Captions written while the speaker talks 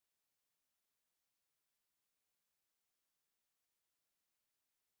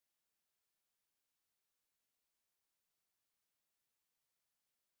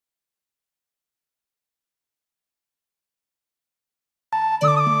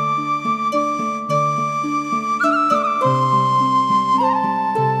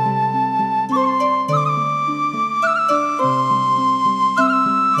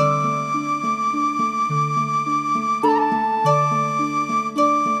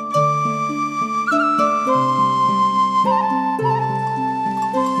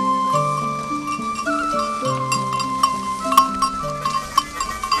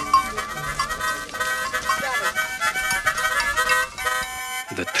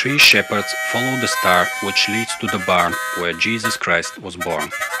Three shepherds follow the star which leads to the barn where Jesus Christ was born.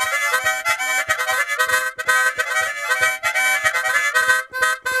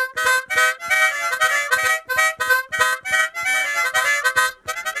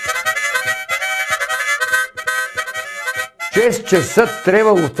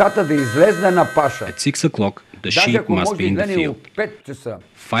 At 6 o'clock, the sheep must be in the field.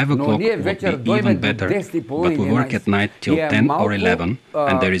 5 o'clock would be even better, but we work at night till 10 or 11,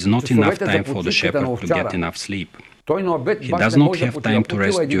 and there is not enough time for the shepherd to get enough sleep. He does not have time to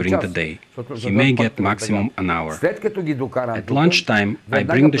rest during the day. He may get maximum an hour. At lunchtime, I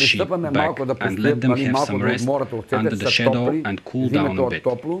bring the sheep back and let them have some rest under the shadow and cool down a bit.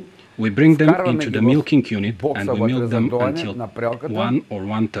 We bring them into the milking unit and we milk them until 1 or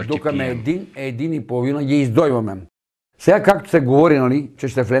 1:30 p.m. Сега както се говори, нали, че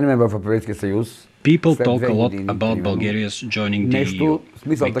ще влезем в Европейския съюз. People talk a lot about Bulgaria's joining the EU.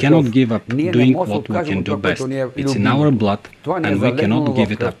 We cannot give up doing what we can do best. It's in our blood and we cannot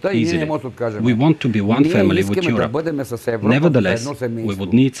give it up easily. We want to be one family with Europe. Nevertheless, we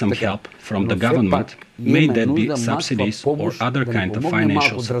would need some help from the government, may that be subsidies or other kind of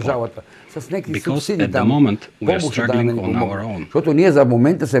financial support. Because at the moment we are struggling on our own. Защото ние за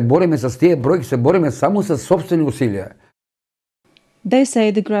момента се бориме с тия бройки, се бориме само с собствени усилия. They say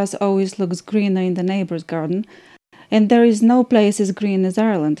the grass always looks greener in the neighbor's garden, and there is no place as green as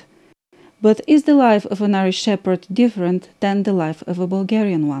Ireland. But is the life of an Irish shepherd different than the life of a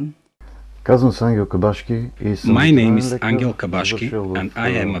Bulgarian one? My name is Angel Kabashki, and I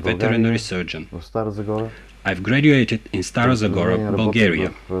am a veterinary surgeon. I've graduated in Stara Zagora, Bulgaria.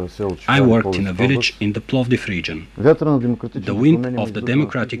 I worked in a village in the Plovdiv region. The wind of the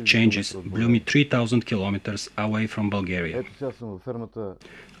democratic changes blew me 3,000 kilometers away from Bulgaria.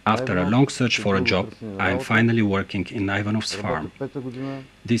 After a long search for a job, I am finally working in Ivanov's farm.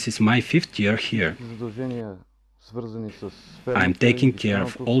 This is my 5th year here. I am taking care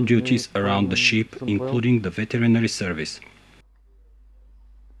of all duties around the sheep, including the veterinary service.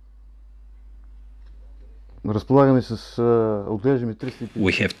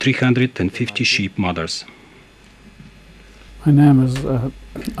 We have 350 sheep mothers. My name is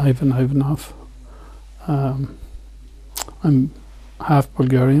Ivan Ivanov. I'm half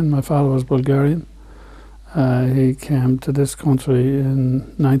Bulgarian. My father was Bulgarian. He came to this country in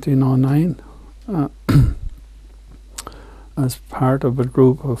 1909 as part of a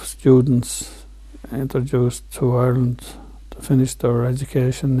group of students introduced to Ireland to finish their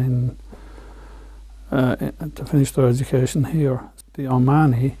education here. The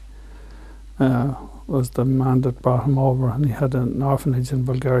Omani was the man that brought him over, and he had an orphanage in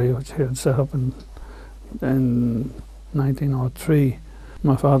Bulgaria which he had set up in 1903.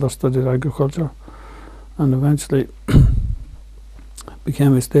 My father studied agriculture and eventually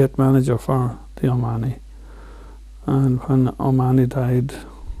became a state manager for the Omani. And when Omani died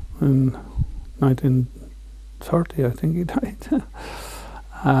in 1930, I think he died,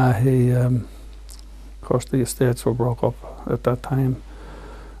 of course the estates were broke up at that time.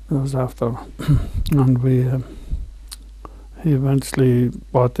 It was after, and he eventually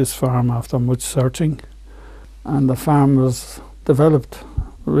bought this farm after much searching, and the farm was developed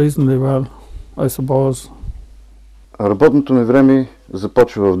reasonably well, I suppose. Работното ми време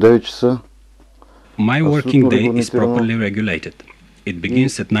започва в 9 часа. My working day is properly regulated. It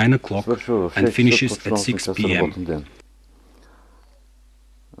begins at 9 o'clock and finishes at 6 p.m.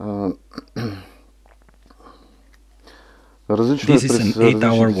 This is an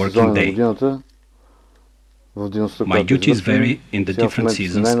 8-hour working day. My duties vary in the different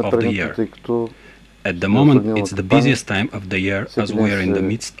seasons of the year. At the moment, it's the busiest time of the year as we are in the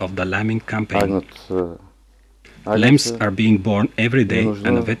midst of the lambing campaign. Lambs are being born every day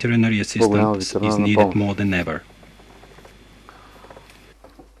and a veterinary assistance is needed more than ever.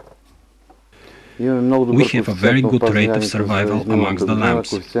 We have a very good rate of survival amongst the lambs.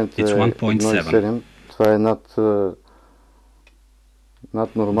 It's 1.7.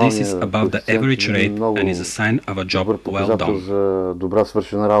 This is above the average rate and is a sign of a job well done.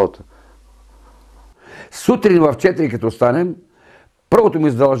 Сутрин в 4 като станем, първото ми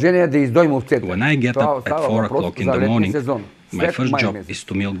задължение е да издоим овцете. When I get up at 4 o'clock in the morning, my first job is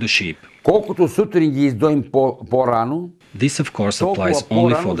to milk the sheep. Колкото сутрин ги издоим по-рано, this of course applies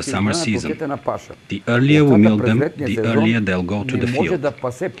only for the summer season. The earlier we milk them, the earlier they'll go to the field.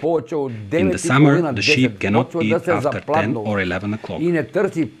 In the summer, the sheep cannot eat after 10 or 11 o'clock.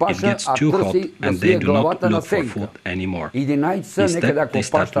 It gets too hot and they do not look for food anymore. Instead, they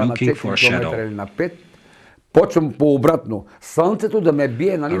start looking for a shadow. Почвам по-обратно. Слънцето да ме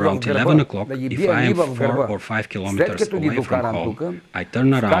бие нали в гърба, да ги бие ни в гърба. След като ги докарам тук,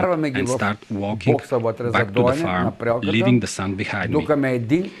 вкарваме ги в бокса вътре за доене на прялката, докаме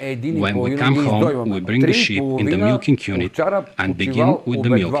един и половина ги издойваме. 3,5 овчара почивал,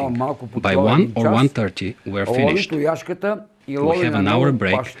 обедвал малко по това един час, лови тояшката и лови на ново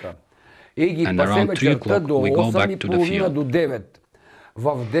паща. И ги пасе вечерта до 8:30 до 9.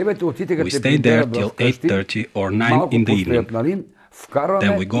 В 9 отидеха те приберат в къщи, малко постоят, нали?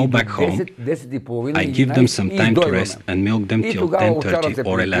 Вкарваме и до 10:30 и 11 и тогава овчарът се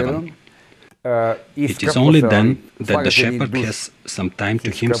прибира. It is only then that the shepherd has some time to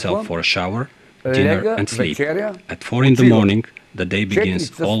himself for a shower, dinner and sleep. At 4 in the morning, the day begins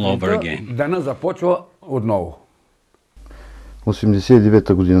all over again. Дена започва отново.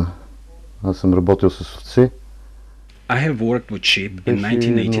 89-та година. Аз съм работил с овце. I have worked with sheep in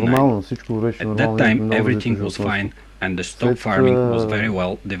 1989. At that time, everything was fine and the stock farming was very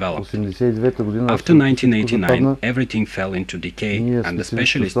well developed. After 1989, everything fell into decay and the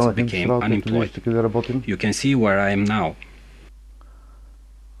specialists became unemployed. You can see where I am now.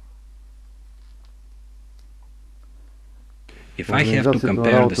 If I have to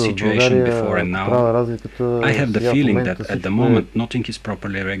compare the situation before and now, I have the feeling that at the moment nothing is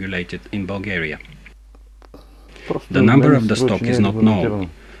properly regulated in Bulgaria. The number of the stock is not known.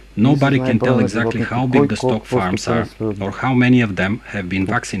 Nobody can tell exactly how big the stock farms are or how many of them have been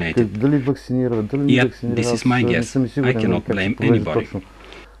vaccinated. Yet, this is my guess. I cannot blame anybody.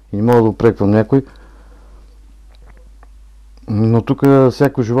 Не мога да упреквам някой. Но тук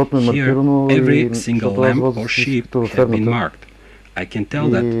всяко животно е маркирано и every single lamb or sheep have been marked. I can tell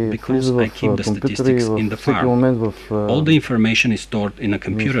that because I keep the statistics in the farm. All the information is stored in a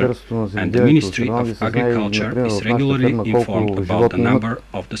computer, and the Ministry of Agriculture is regularly informed about the number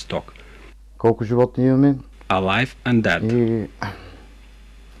of the stock, alive and dead.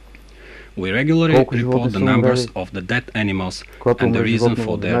 We regularly report the numbers of the dead animals and the reason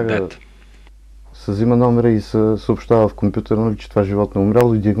for their death. Се взима номера и се съобщава в компютъра, че това животно е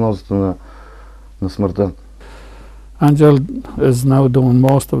умряло и диагнозата на смъртта. Angel is now doing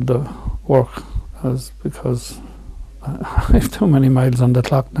most of the work because I have too many miles on the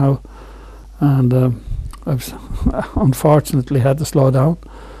clock now, and I've unfortunately had to slow down.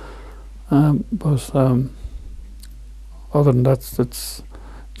 But other than that, it's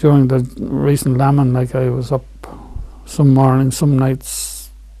during the recent lambing, like I was up some mornings, some nights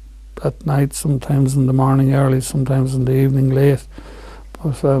at night, sometimes in the morning early, sometimes in the evening late.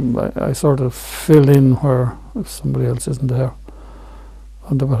 But I sort of fill in where if somebody else isn't there.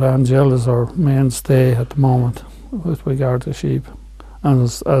 But Angel is our mainstay at the moment with regard to sheep, and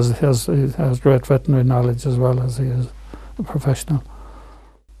as he has great veterinary knowledge as well as he is a professional.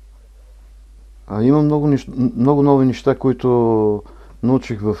 Има много нови неща, които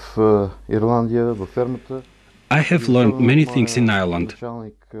научих в Ирландия, във фермата. I have learned many things in Ireland,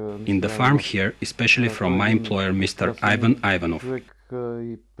 in the farm here, especially from my employer, Mr. Ivan Ivanov.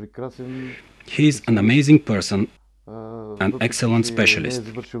 He is an amazing person, an excellent specialist.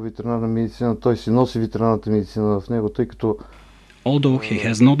 Although he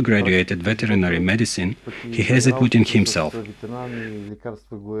has not graduated veterinary medicine, he has it within himself.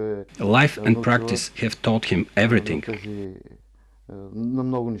 Life and practice have taught him everything.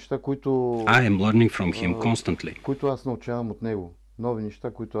 I am learning from him constantly.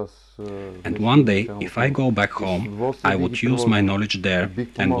 And one day, if I go back home, I would use my knowledge there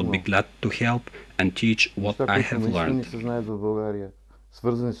and would be glad to help and teach what I have learned.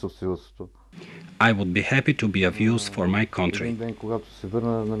 I would be happy to be of use for my country.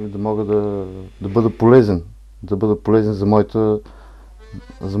 Да бъда полезен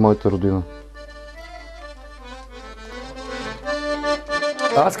за моята родина.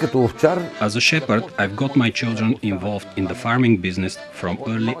 As a shepherd, I've got my children involved in the farming business from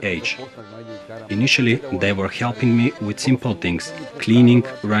early age. Initially, they were helping me with simple things, cleaning,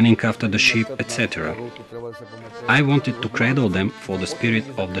 running after the sheep, etc. I wanted to cradle them for the spirit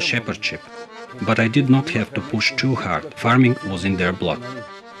of the shepherdship, but I did not have to push too hard. Farming was in their blood.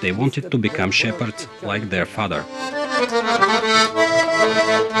 They wanted to become shepherds like their father.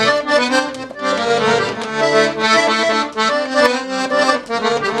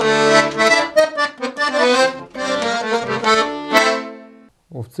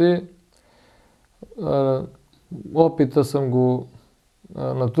 Овце, опита съм го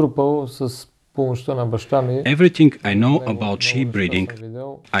натрупал с помощта на баща ми. Everything I know about sheep breeding,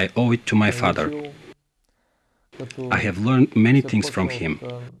 I owe it to my father. I have learned many things from him,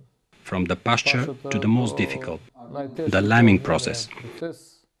 from the pasture to the most difficult, the lambing process.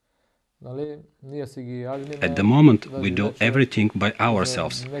 At the moment, we do everything by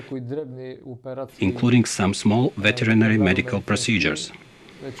ourselves, including some small veterinary medical procedures.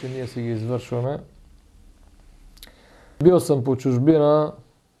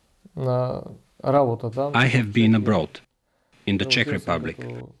 I have been abroad, in the Czech Republic.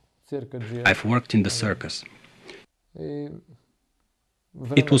 I've worked in the circus.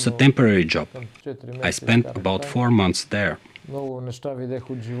 It was a temporary job. I spent about 4 months there.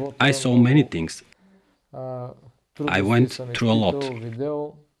 I saw many things. I went through a lot.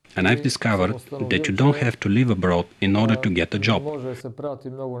 And I've discovered that you don't have to live abroad in order to get a job.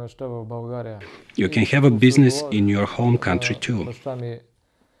 You can have a business in your home country too.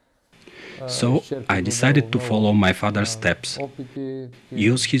 So I decided to follow my father's steps,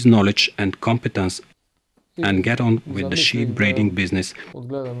 use his knowledge and competence, and get on with the sheep breeding business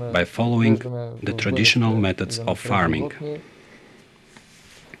by following the traditional methods of farming.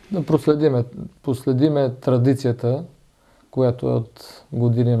 Да проследиме традицията, която е от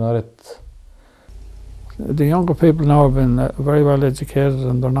години наред. The younger people now have been very well educated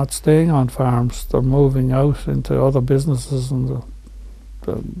and they're not staying on farms. They're moving out into other businesses and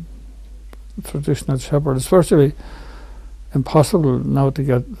the traditional shepherd. It's virtually impossible now to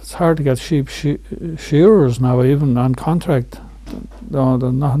get, it's hard to get sheep shearers now, even on contract. No, there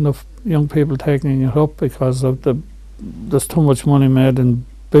are not enough young people taking it up because of there's too much money made in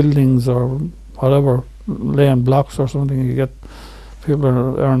buildings or whatever, laying blocks or something. You get people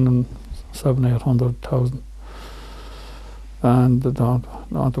are earning 700,000-800,000 and they don't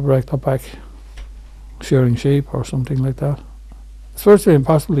want to break their back shearing sheep or something like that. It's virtually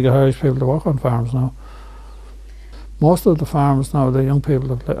impossible to get Irish people to work on farms now. Most of the farms now, the young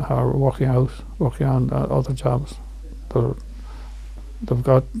people are working on other jobs. They've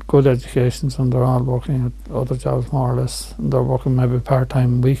got good educations and they're all working at other jobs more or less. And they're working maybe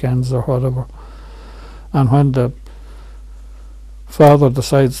part-time weekends or whatever. And when the father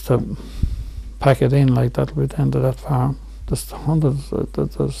decides to pack it in like that, with the end of that farm, there's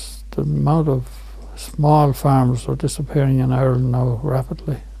the amount of small farms are disappearing in Ireland now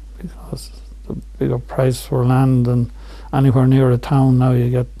rapidly because the bigger price for land, and anywhere near a town now you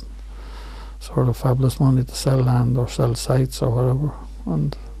get sort of fabulous money to sell land or sell sites or whatever,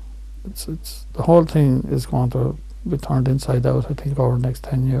 and it's the whole thing is going to be turned inside out, I think, over the next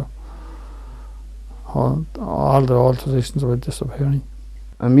 10 years. All the old traditions are disappearing.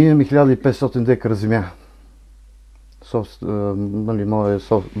 Ами имаме 1500 декара земя.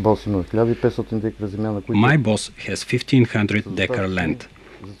 Моят бос има 1500 декара земя, на които... My boss has 1500 dekar land,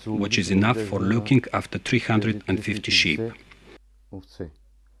 which is enough for looking after 350 sheep.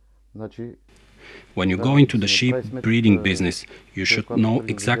 When you go into the sheep breeding business, you should know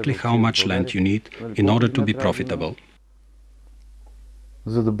exactly how much land you need in order to be profitable.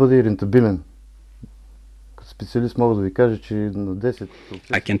 За да бъде рентабилен. Специалист мога да ви кажа, че на 10...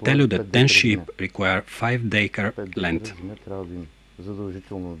 I can tell you that 10 sheep require 5 dekar land. Трябва да има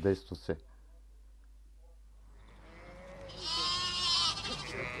задължително 10 все.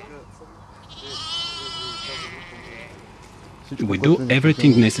 We do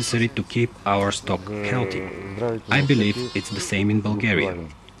everything necessary to keep our stock healthy. I believe it's the same in Bulgaria.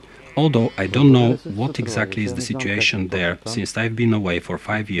 Although I don't know what exactly is the situation there since I've been away for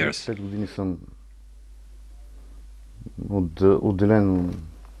 5 years. Отделен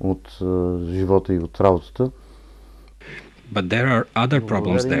от живота и от работата. But there are other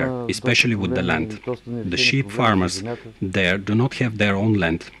problems there, especially with the land. The sheep farmers there do not have their own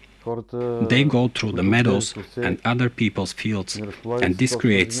land. They go through the meadows and other people's fields, and this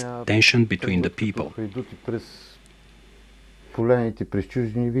creates tension between the people. Полените през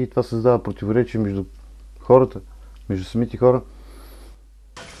чужди ниви, това създава противоречие между хората, между самите хора.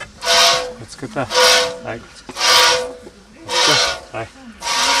 Aj.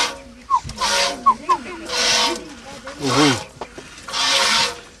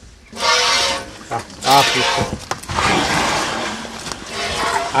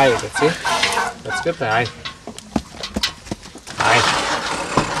 Aj, that's it. That's good. Aj.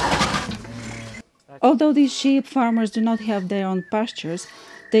 Although these sheep farmers do not have their own pastures,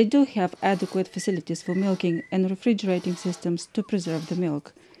 they do have adequate facilities for milking and refrigerating systems to preserve the milk.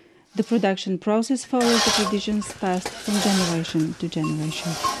 The production process follows the traditions passed from generation to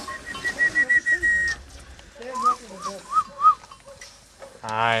generation.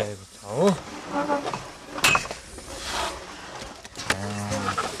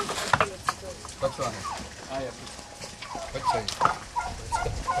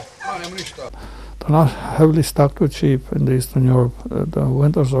 They're not heavily stocked with sheep in Eastern Europe. The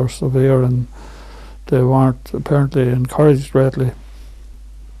winters are severe and they weren't apparently encouraged greatly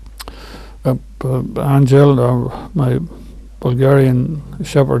But Angel, my Bulgarian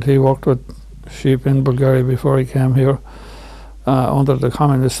shepherd, he worked with sheep in Bulgaria before he came here under the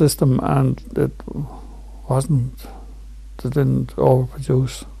communist system, and it didn't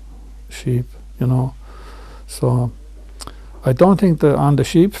overproduce sheep, you know. So I don't think that on the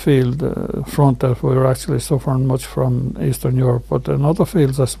sheep field front that we were actually suffering much from Eastern Europe, but in other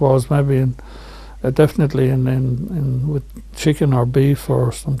fields, I suppose, maybe definitely in with chicken or beef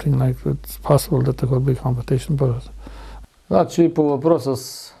or something like that, it's possible that there could be competition, but Значи по въпроса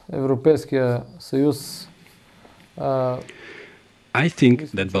с Европейския съюз. I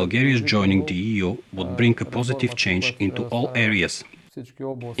think that Bulgaria's joining the EU would bring a positive change into all areas,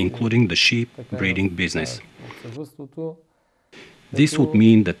 including the sheep breeding business. This would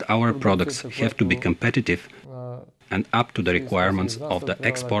mean that our products have to be competitive and up to the requirements of the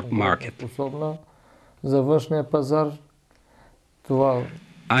export market.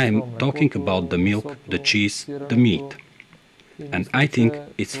 I am talking about the milk, the cheese, the meat. And I think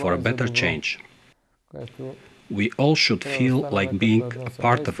it's for a better change. We all should feel like being a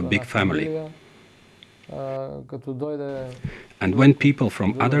part of a big family. And when people from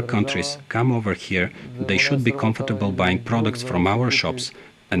other countries come over here, they should be comfortable buying products from our shops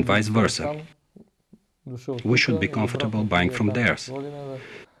and vice versa. We should be comfortable buying from theirs.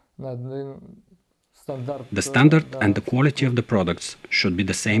 The standard and the quality of the products should be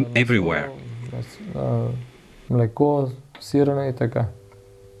the same everywhere. Сирене и така.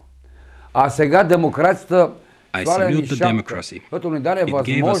 А сега демокрацията I salute the democracy. It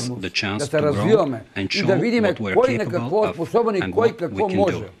gave us the chance to grow and show what we're capable of and what we can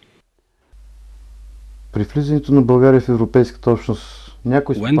do. При влизането на България в Европейската общност,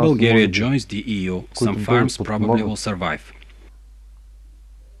 някои When Bulgaria joins the EU, some farms probably will survive.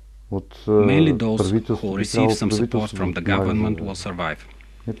 Mainly those who receive some support from the government will survive.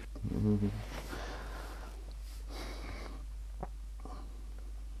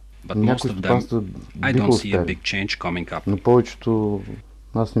 But most of them, I don't see a big change coming up. Но повечето,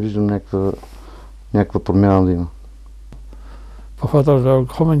 аз не виждам някаква промяна да има. But whether they're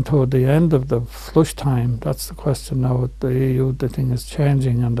coming to the end of the flush time, that's the question now with the EU. The thing is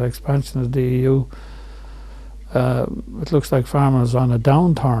changing and the expansion of the EU. It looks like farmers on a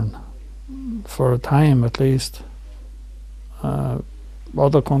downturn for a time at least.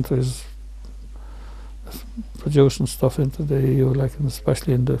 Other countries producing stuff into the EU, like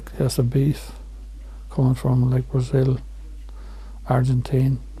especially in the case of beef, coming from like Brazil,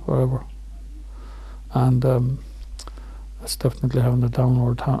 Argentina, wherever, and it's definitely having a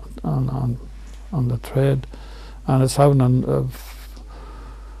downward on the trade, and it's having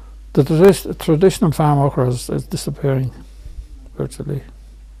the traditional farm worker is disappearing virtually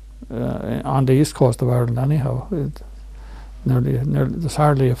on the east coast of Ireland anyhow. Nearly, there's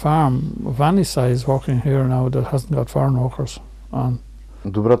hardly a farm of any size working here now that hasn't got farm workers on.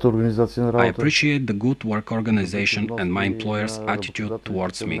 I appreciate the good work organization and my employer's attitude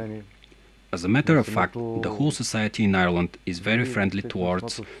towards me. As a matter of fact, the whole society in Ireland is very friendly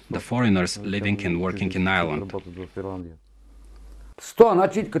towards the foreigners living and working in Ireland.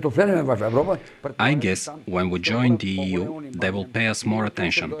 I guess when we join the EU, they will pay us more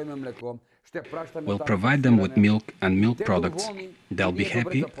attention. We'll provide them with milk and milk products. They'll be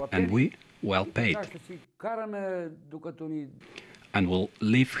happy and we well paid. And will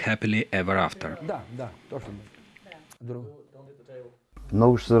live happily ever after.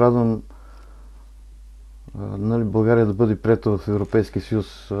 Много ще се радвам България да бъде приета в Европейския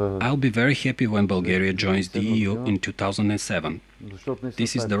съюз. I'll be very happy when Bulgaria joins the EU in 2007.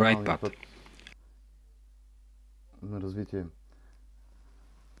 This is the right path. На развитие.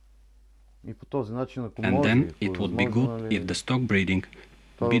 And then it would be good if the stock breeding,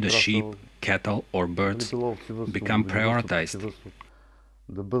 be the sheep, cattle or birds, become prioritized.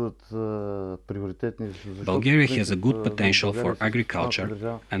 Bulgaria has a good potential for agriculture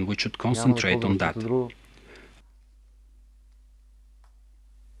and we should concentrate on that.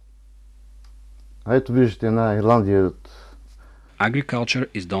 Agriculture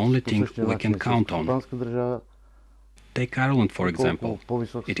is the only thing we can count on. Take Ireland, for example.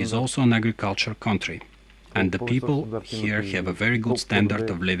 It is also an agriculture country, and the people here have a very good standard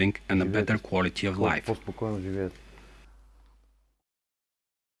of living and a better quality of life.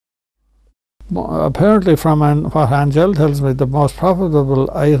 Apparently, from what Angel tells me, the most profitable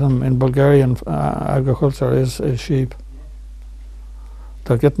item in Bulgarian agriculture is sheep.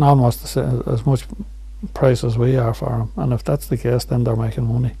 They're getting almost as much price as we are for them, and if that's the case, then they're making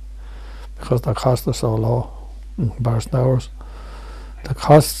money because their costs are so low. In comparison to ours, the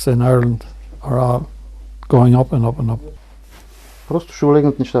costs in Ireland are all going up and up and up. Просто ще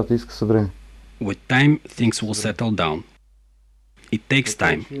олегнат нещата, иска се време. With time, things will settle down. It takes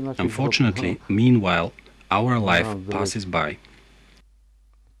time. Unfortunately, meanwhile, our life passes by.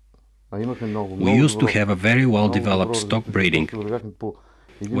 We used to have a very well-developed stock breeding.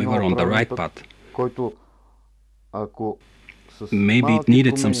 We were on the right path. Maybe it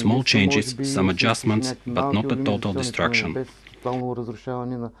needed some small changes, some adjustments, but not a total destruction.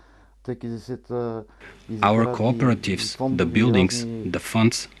 Our cooperatives, the buildings, the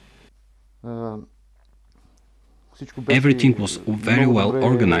funds, everything was very well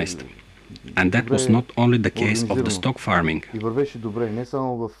organized. And that was not only the case of the stock farming.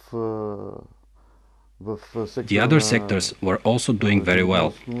 The other sectors were also doing very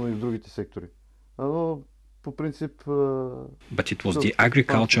well. But it was the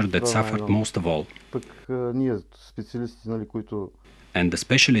agriculture that suffered most of all. And the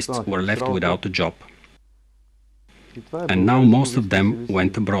specialists were left without a job. And now most of them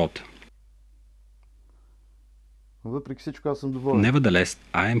went abroad. Nevertheless,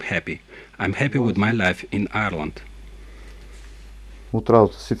 I am happy. I'm happy with my life in Ireland. От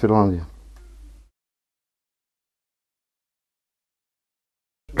работа си в Ирландия.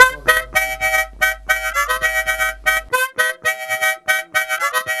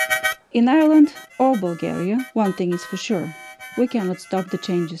 In Ireland or Bulgaria, one thing is for sure. We cannot stop the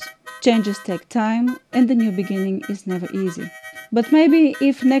changes. Changes take time and the new beginning is never easy. But maybe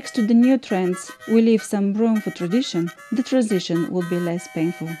if next to the new trends we leave some room for tradition, the transition will be less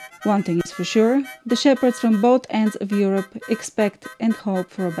painful. One thing is for sure, the shepherds from both ends of Europe expect and hope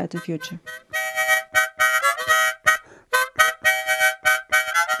for a better future.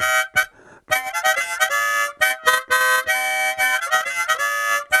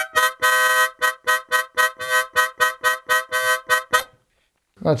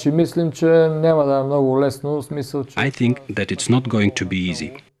 Значи, мислим, че няма да е много лесно, в смисъл, че... I think that it's not going to be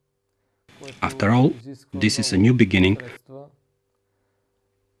easy. After all, this is a new beginning,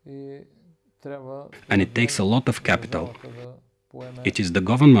 and it takes a lot of capital. It is the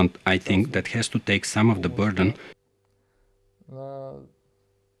government, I think, that has to take some of the burden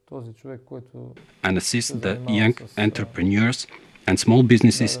and assist the young entrepreneurs and small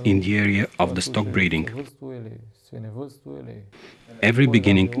businesses in the area of the stock breeding. Every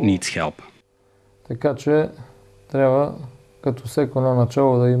beginning needs help. Така че трябва като всеко едно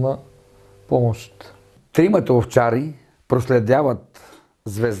начало да има помощ. Тримата овчари проследяват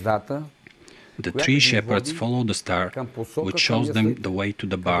звездата. The three shepherds follow the star, which shows them the way to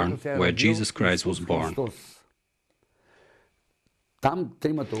the barn where Jesus Christ was born.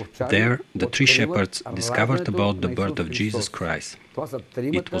 There, the three shepherds discovered about the birth of Jesus Christ.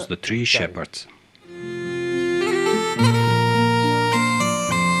 It was the three shepherds.